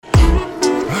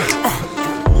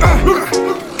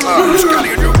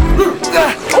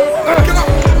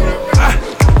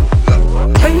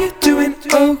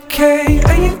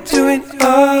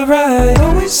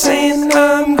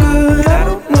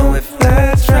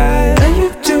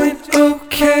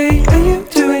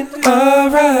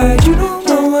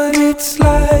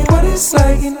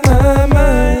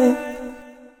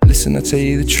tell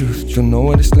you the truth. Don't know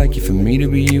what it's like for me to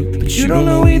be you, but you don't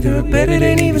know either. I bet it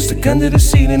ain't even stuck under the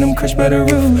ceiling. I'm crushed by the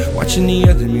roof, watching the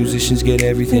other musicians get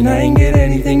everything. I ain't get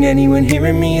anything. Anyone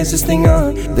hearing me is this thing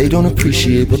on. They don't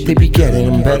appreciate what they be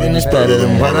getting. I'm betting it's better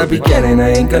than what I be getting. I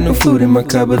ain't got no food in my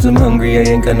cupboards. I'm hungry. I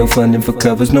ain't got no funding for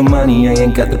covers. No money. I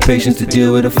ain't got the patience to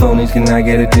deal with the phonies. Can I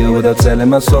get a deal without selling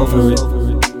my soul for it?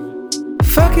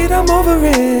 Fuck it, I'm over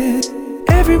it.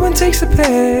 Everyone takes a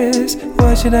pass.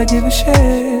 Why should I give a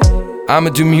shit? I'ma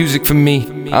do music for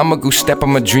me. I'ma go step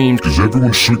on my dreams, cause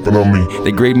everyone's sleeping on me.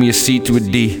 They grade me a C to a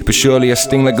D, but surely I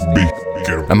sting like a B.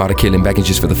 I'm out of killing back and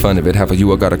just for the fun of it. How about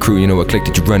you? I got a crew, you know what clique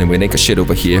that you running with. Ain't got shit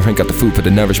over here, ain't got the food for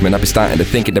the nourishment. I be starting to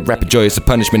think that rapid joy is a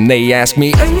punishment. They ask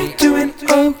me, are you doing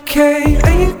okay?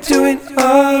 Are you doing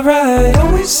alright?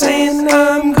 Always saying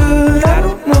I'm good, I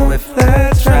don't know if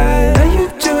that's right. Are you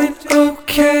doing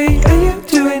okay? Are you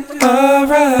doing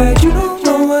alright? You don't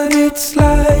know what it's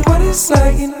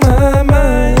like in my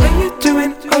mind. Are you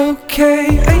doing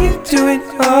okay? Are you doing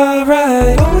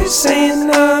alright? Always saying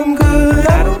I'm good,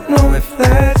 I don't know if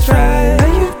that's right.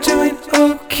 Are you doing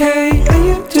okay? Are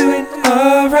you doing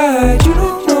alright? You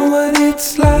don't know what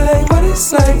it's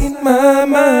like in my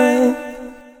mind.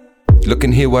 Look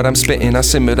and hear what I'm spitting. I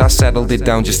simmered, I settled it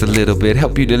down just a little bit.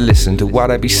 Help you to listen to what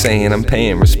I be saying. I'm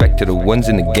paying respect to the ones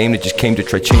in the game that just came to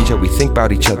try change how we think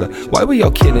about each other. Why we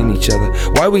all killing each other?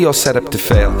 Why we all set up to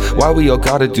fail? Why we all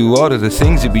gotta do all of the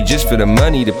things that be just for the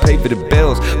money to pay for the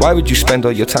bills? Why would you spend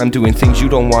all your time doing things you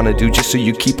don't wanna do just so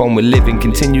you keep on with living?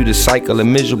 Continue to cycle, a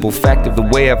miserable fact of the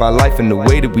way of our life and the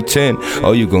way that we turn.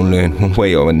 Oh, you gon' learn one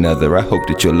way or another. I hope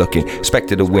that you're looking. Respect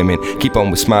to the women, keep on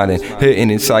with smiling. Hurting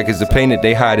inside cause the pain that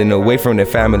they hiding away from their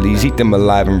families, eat them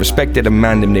alive and respect to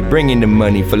demand them. They bring in the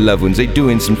money for loved ones. They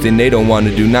doing something they don't want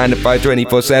to do. 9 to 5,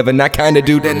 24/7. I kinda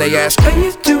do. Then they ask, are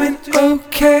you doing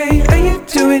okay? Are you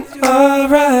doing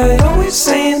alright? Always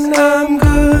saying I'm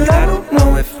good, I don't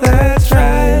know if that's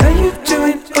right. Are you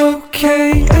doing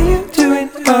okay? Are you doing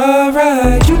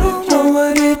alright? You don't know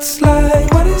what it's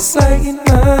like in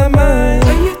my mind.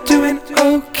 Are you doing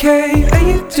okay? Are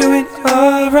you doing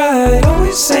alright?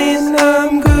 Always saying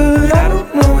I'm good, I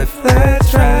don't know if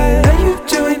that's right. Are you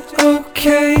doing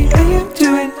okay? Are you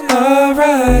doing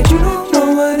alright? You don't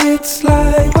know what it's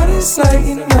like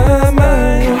in my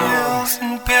mind. Bills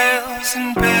and bills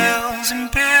and bills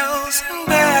and bills and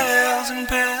bills and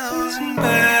bills and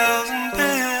bills and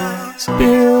bills.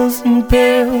 Bills and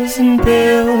bills and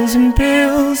bills and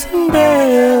bills and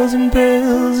bills and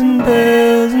bills and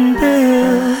bills and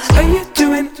bills. Are you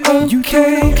doing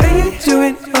okay? Are you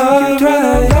doing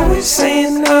alright? Always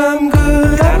saying I'm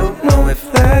good, I don't know if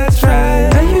that's right.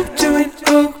 Are you doing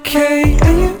okay?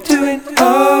 Are you doing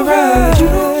alright? You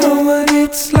don't know what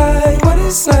it's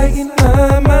like in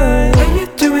my mind. Are you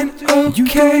doing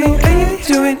okay? Are you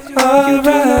doing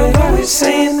alright? Always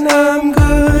saying I'm